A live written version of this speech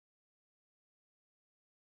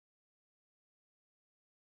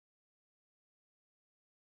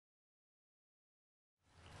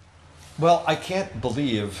Well, I can't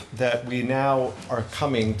believe that we now are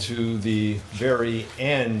coming to the very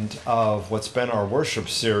end of what's been our worship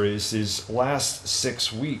series these last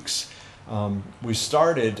 6 weeks. We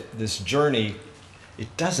started this journey,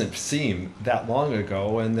 it doesn't seem that long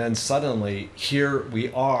ago, and then suddenly here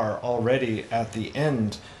we are already at the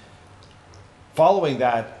end. Following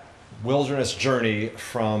that wilderness journey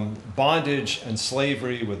from bondage and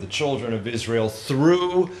slavery with the children of Israel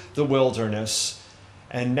through the wilderness,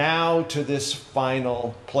 and now to this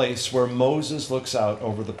final place where Moses looks out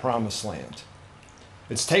over the promised land.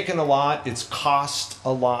 It's taken a lot, it's cost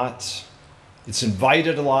a lot, it's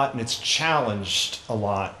invited a lot, and it's challenged a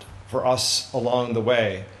lot for us along the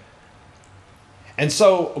way. And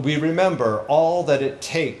so we remember all that it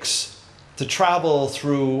takes to travel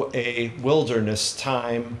through a wilderness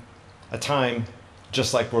time, a time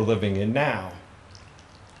just like we're living in now.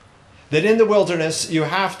 That in the wilderness, you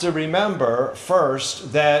have to remember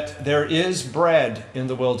first that there is bread in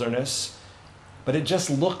the wilderness, but it just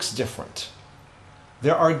looks different.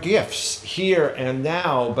 There are gifts here and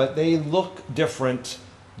now, but they look different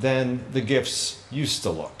than the gifts used to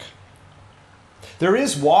look. There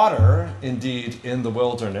is water, indeed, in the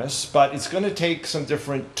wilderness, but it's going to take some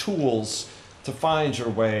different tools to find your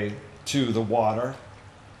way to the water.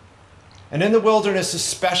 And in the wilderness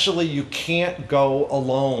especially, you can't go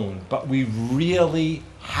alone, but we really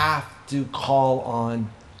have to call on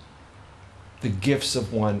the gifts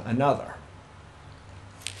of one another.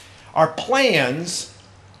 Our plans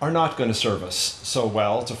are not going to serve us so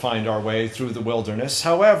well to find our way through the wilderness.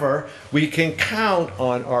 However, we can count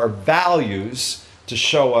on our values to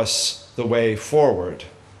show us the way forward.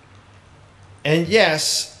 And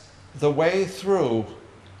yes, the way through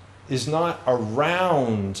is not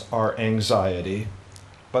around our anxiety,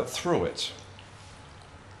 but through it.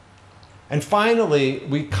 And finally,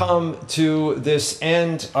 we come to this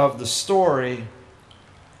end of the story,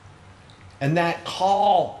 and that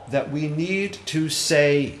call that we need to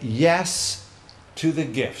say yes to the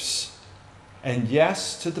gifts and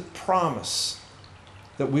yes to the promise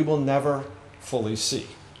that we will never fully see.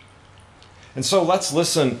 And so let's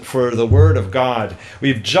listen for the word of God.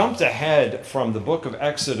 We've jumped ahead from the book of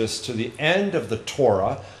Exodus to the end of the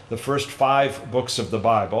Torah, the first 5 books of the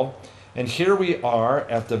Bible. And here we are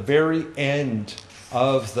at the very end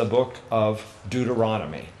of the book of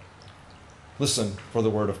Deuteronomy. Listen for the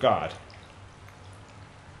word of God.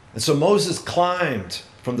 And so Moses climbed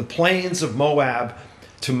from the plains of Moab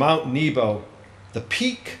to Mount Nebo, the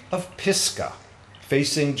peak of Pisgah,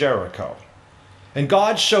 facing Jericho. And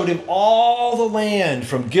God showed him all the land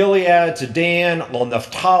from Gilead to Dan, all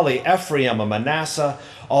Naphtali, Ephraim, and Manasseh,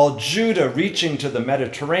 all Judah reaching to the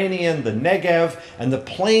Mediterranean, the Negev, and the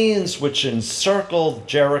plains which encircled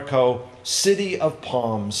Jericho, city of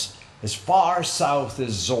palms, as far south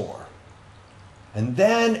as Zor. And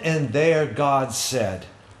then and there God said,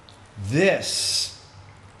 "This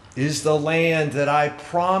is the land that I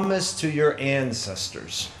promised to your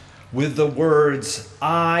ancestors, with the words,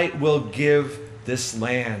 I will give this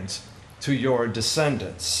land to your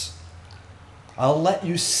descendants. I'll let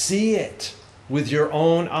you see it with your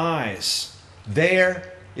own eyes.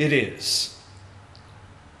 There it is.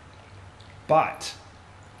 But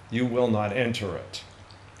you will not enter it."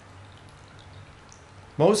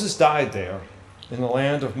 Moses died there in the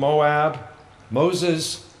land of Moab.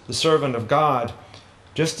 Moses, the servant of God,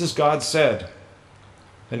 just as God said.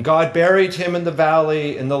 And God buried him in the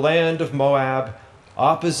valley in the land of Moab,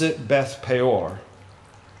 opposite Beth Peor,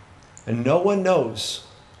 and no one knows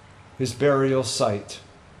his burial site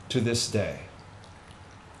to this day.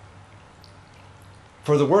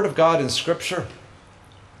 For the word of God in Scripture,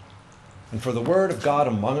 and for the word of God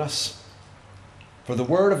among us, for the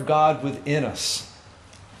word of God within us,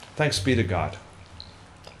 thanks be to God.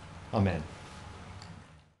 Amen.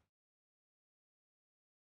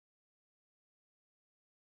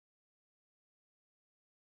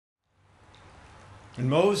 And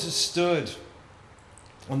Moses stood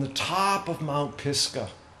on the top of Mount Pisgah,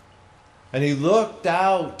 and he looked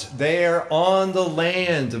out there on the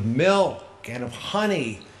land of milk and of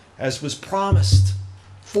honey, as was promised.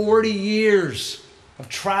 40 years of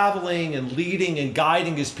traveling and leading and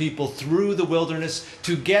guiding his people through the wilderness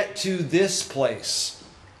to get to this place.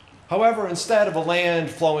 However, instead of a land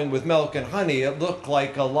flowing with milk and honey, it looked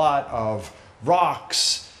like a lot of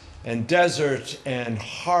rocks and desert and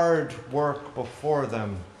hard work before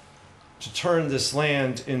them to turn this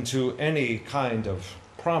land into any kind of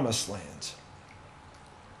promised land.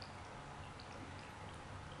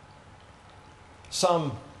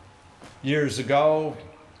 Some years ago,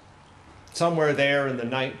 somewhere there in the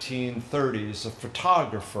 1930s, a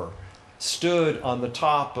photographer stood on the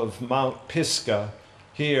top of Mount Pisgah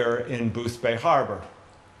here in Boothbay Harbor.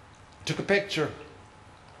 Took a picture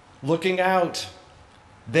looking out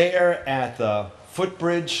there at the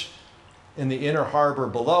footbridge in the inner harbor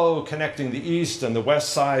below, connecting the east and the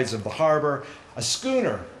west sides of the harbor. A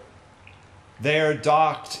schooner there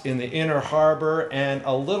docked in the inner harbor, and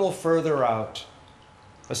a little further out,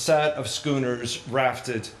 a set of schooners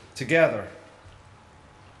rafted together.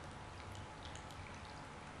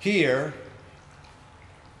 Here,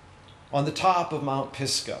 on the top of Mount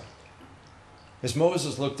Pisgah, as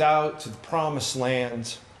Moses looked out to the promised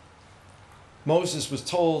land, Moses was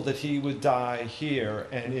told that he would die here,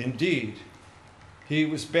 and indeed, he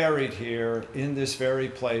was buried here in this very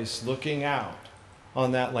place, looking out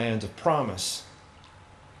on that land of promise.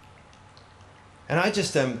 And I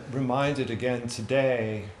just am reminded again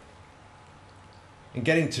today, in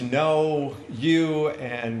getting to know you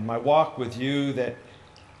and my walk with you, that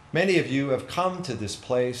many of you have come to this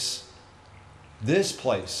place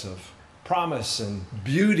of promise and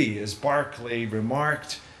beauty, as Barclay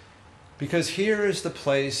remarked, because here is the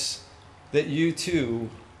place that you too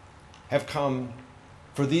have come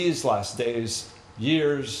for these last days,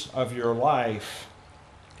 years of your life.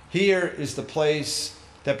 Here is the place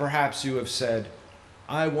that perhaps you have said,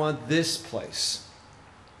 I want this place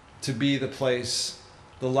to be the place,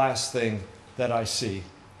 the last thing that I see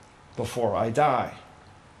before I die.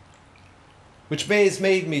 Which has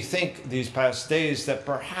made me think these past days that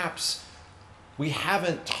perhaps we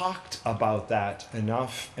haven't talked about that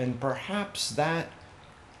enough, and perhaps that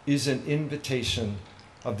is an invitation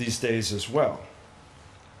of these days as well.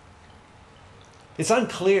 It's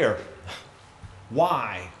unclear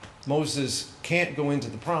why Moses can't go into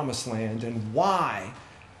the promised land and why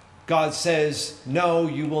God says, no,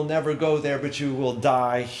 you will never go there, but you will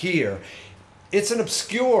die here. It's an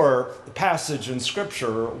obscure passage in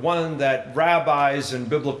Scripture, one that rabbis and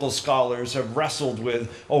biblical scholars have wrestled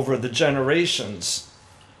with over the generations.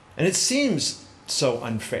 And it seems so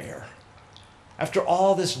unfair. After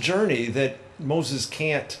all this journey that Moses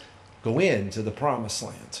can't go into the promised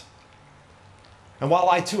land. And while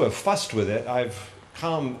I too have fussed with it, I've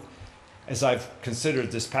come, as I've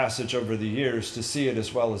considered this passage over the years, to see it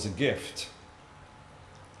as well as a gift.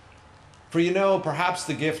 For you know, perhaps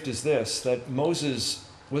the gift is this, that Moses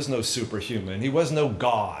was no superhuman. He was no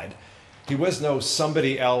God. He was no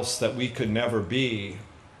somebody else that we could never be.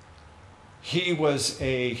 He was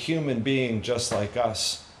a human being just like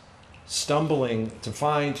us, stumbling to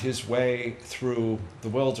find his way through the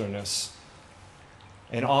wilderness,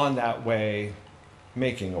 and on that way,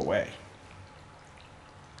 making a way.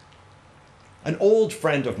 An old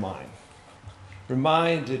friend of mine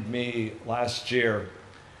reminded me last year.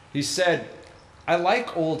 He said, I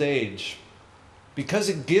like old age because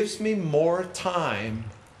it gives me more time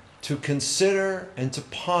to consider and to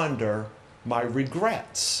ponder my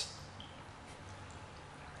regrets.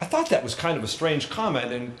 I thought that was kind of a strange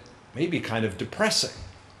comment and maybe kind of depressing.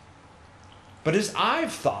 But as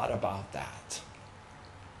I've thought about that,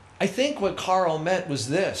 I think what Carl meant was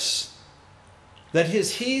this, that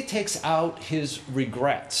he takes out his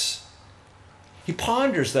regrets. He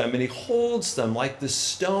ponders them and he holds them like the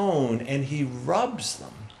stone and he rubs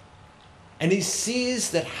them. And he sees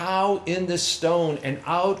that how in this stone and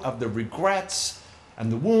out of the regrets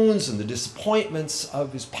and the wounds and the disappointments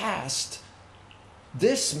of his past,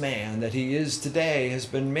 this man that he is today has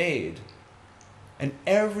been made. And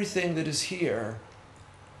everything that is here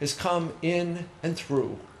has come in and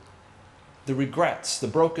through the regrets, the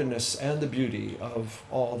brokenness, and the beauty of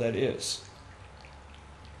all that is.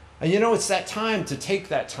 And you know, it's that time to take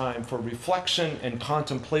that time for reflection and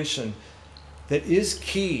contemplation that is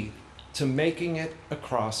key to making it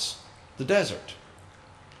across the desert.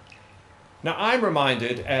 Now, I'm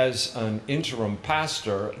reminded as an interim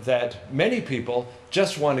pastor that many people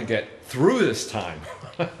just want to get through this time,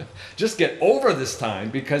 just get over this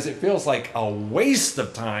time, because it feels like a waste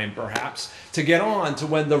of time, perhaps, to get on to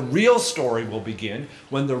when the real story will begin,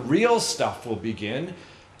 when the real stuff will begin.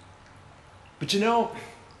 But you know,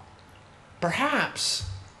 perhaps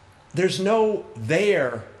there's no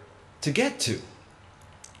there to get to.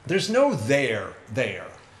 There's no there.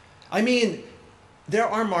 I mean, there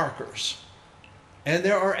are markers, and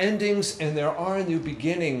there are endings, and there are new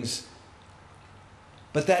beginnings,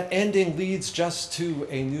 but that ending leads just to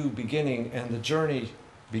a new beginning, and the journey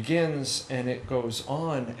begins, and it goes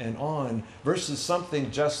on, versus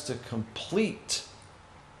something just to complete.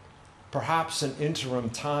 Perhaps an interim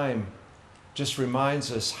time just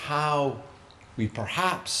reminds us how we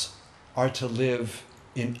perhaps are to live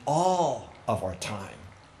in all of our time.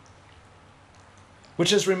 Which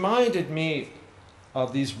has reminded me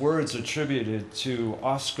of these words attributed to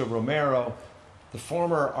Oscar Romero, the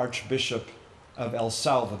former Archbishop of El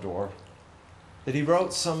Salvador, that he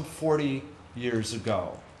wrote some 40 years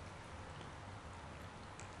ago.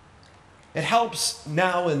 It helps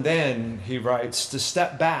now and then, he writes, to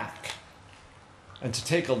step back and to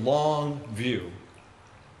take a long view.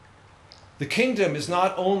 The kingdom is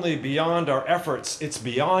not only beyond our efforts, it's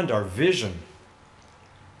beyond our vision.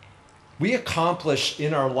 We accomplish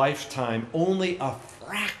in our lifetime only a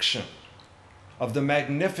fraction of the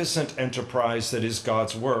magnificent enterprise that is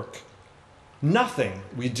God's work. Nothing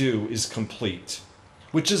we do is complete,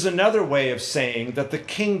 which is another way of saying that the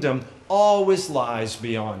kingdom always lies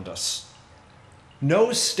beyond us.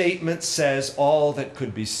 No statement says all that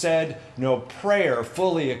could be said. No prayer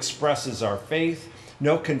fully expresses our faith.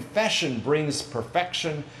 No confession brings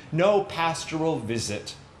perfection. No pastoral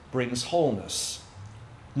visit brings wholeness.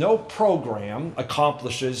 No program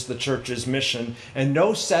accomplishes the church's mission, and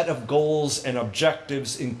no set of goals and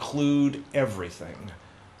objectives include everything.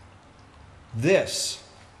 This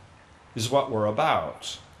is what we're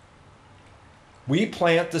about. We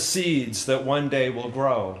plant the seeds that one day will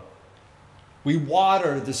grow. We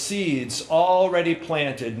water the seeds already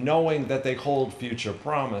planted, knowing that they hold future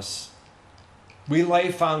promise. We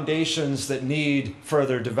lay foundations that need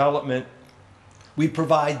further development. We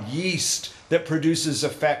provide yeast that produces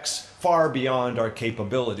effects far beyond our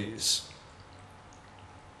capabilities.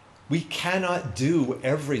 We cannot do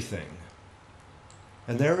everything.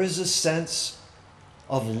 And there is a sense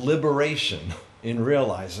of liberation in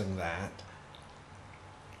realizing that.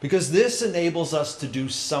 Because this enables us to do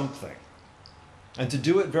something, and to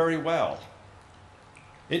do it very well.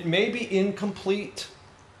 It may be incomplete,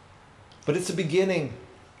 but it's a beginning,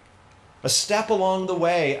 a step along the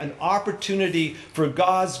way, an opportunity for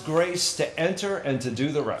God's grace to enter and to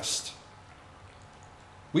do the rest.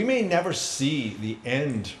 We may never see the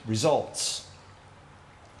end results,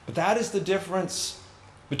 but that is the difference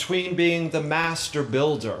between being the master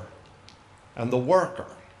builder and the worker.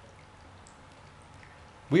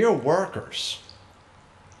 We are workers,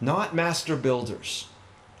 not master builders,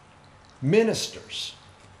 ministers,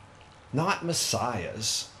 not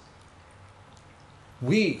messiahs.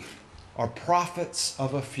 We are prophets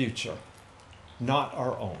of a future, not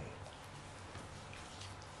our own.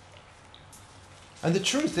 And the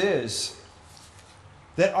truth is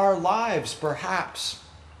that our lives perhaps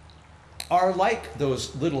are like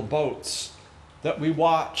those little boats that we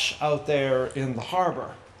watch out there in the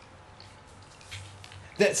harbor.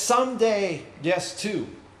 That someday, yes, too,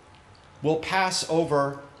 will pass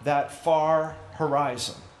over that far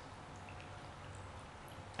horizon.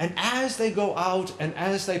 And as they go out and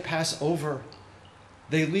as they pass over,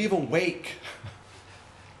 they leave a wake.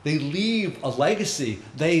 They leave a legacy.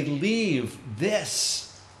 They leave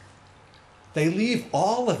this. They leave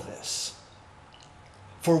all of this.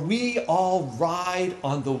 For we all ride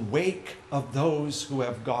on the wake of those who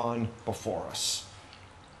have gone before us.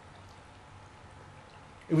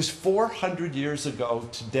 It was 400 years ago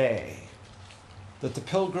today that the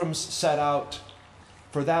pilgrims set out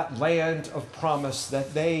for that land of promise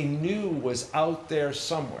that they knew was out there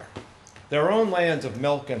somewhere. Their own land of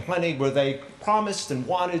milk and honey, where they promised and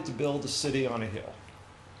wanted to build a city on a hill.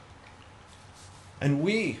 And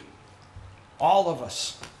we, all of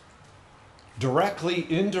us, directly,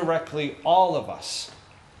 indirectly, all of us,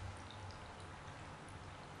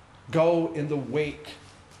 go in the wake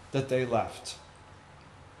that they left.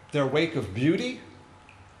 Their wake of beauty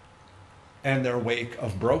and their wake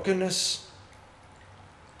of brokenness,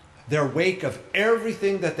 their wake of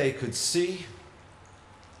everything that they could see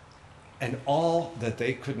and all that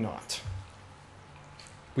they could not.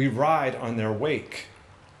 We ride on their wake.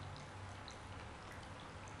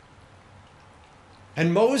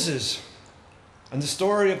 And Moses, and the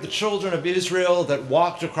story of the children of Israel that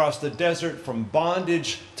walked across the desert from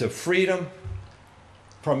bondage to freedom,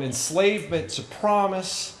 from enslavement to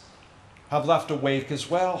promise, have left a wake as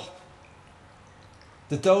well.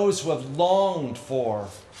 That those who have longed for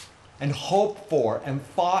and hoped for and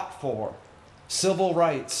fought for civil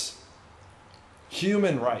rights,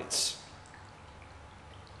 human rights,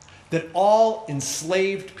 that all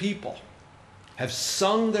enslaved people have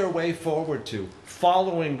sung their way forward to,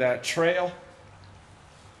 following that trail.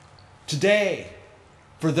 Today,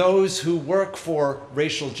 for those who work for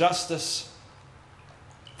racial justice,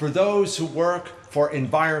 for those who work for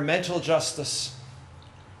environmental justice,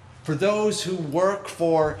 for those who work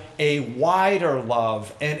for a wider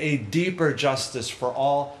love and a deeper justice for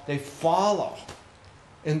all, they follow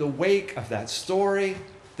in the wake of that story,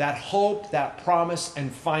 that hope, that promise,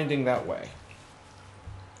 and finding that way.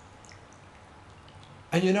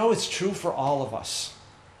 And you know, it's true for all of us.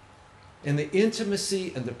 In the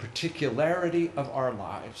intimacy and the particularity of our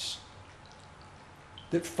lives,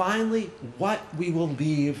 that finally what we will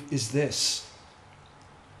leave is this.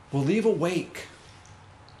 We'll leave a wake.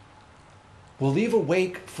 We'll leave a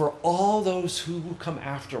wake for all those who will come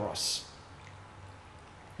after us.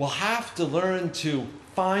 We'll have to learn to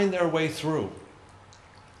find their way through.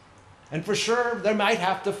 And for sure, they might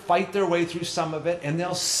have to fight their way through some of it, and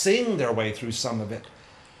they'll sing their way through some of it.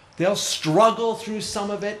 They'll struggle through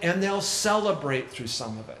some of it, and they'll celebrate through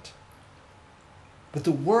some of it. But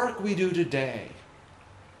the work we do today,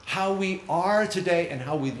 how we are today and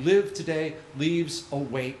how we live today, leaves a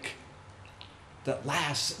wake that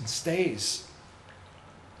lasts and stays.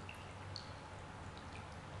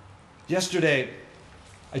 Yesterday,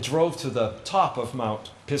 I drove to the top of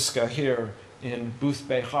Mount Pisgah here in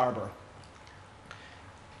Boothbay Harbor.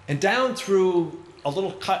 And down through a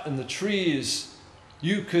little cut in the trees,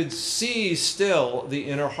 you could see still the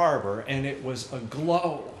inner harbor, and it was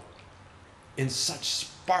aglow in such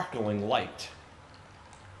sparkling light.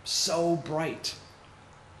 So bright.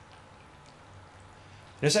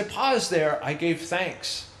 And as I paused there, I gave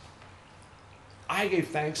thanks. I gave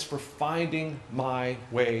thanks for finding my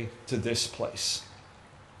way to this place,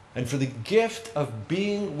 and for the gift of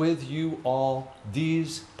being with you all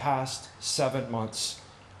these past 7 months.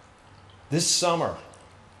 This summer,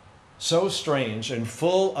 so strange and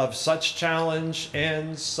full of such challenge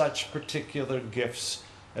and such particular gifts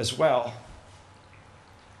as well.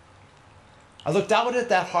 I looked out at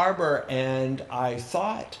that harbor and I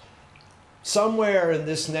thought, somewhere in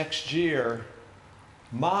this next year,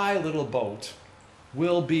 my little boat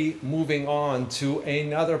will be moving on to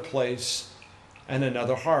another place and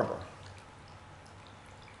another harbor.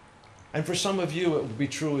 And for some of you, it will be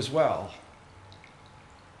true as well.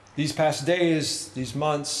 These past days, these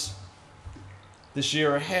months, this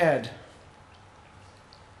year ahead,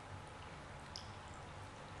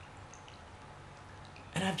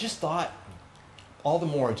 and I've just thought, all the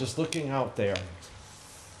more, just looking out there,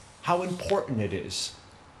 how important it is.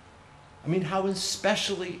 I mean, how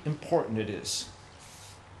especially important it is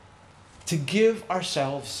to give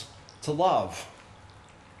ourselves to love.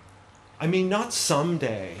 I mean, not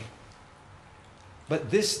someday,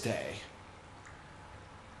 but this day.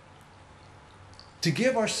 To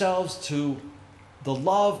give ourselves to the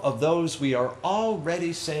love of those we are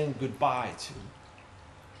already saying goodbye to.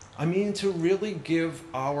 I mean, to really give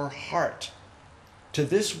our heart to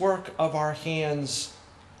this work of our hands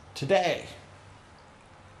today.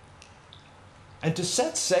 And to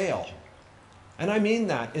set sail, and I mean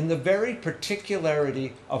that in the very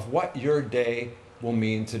particularity of what your day will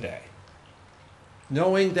mean today.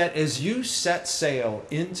 Knowing that as you set sail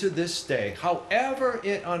into this day, however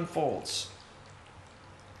it unfolds,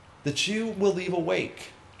 that you will leave a wake,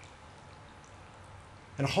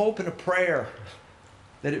 and a hope and a prayer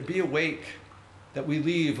that it be a wake that we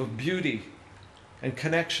leave of beauty and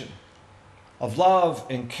connection, of love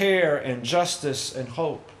and care and justice and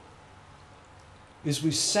hope, as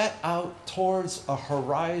we set out towards a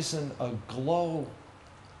horizon aglow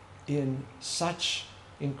in such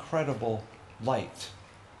incredible light,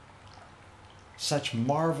 such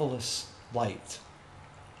marvelous light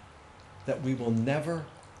that we will never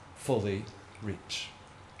fully reach.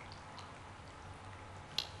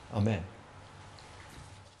 Amen.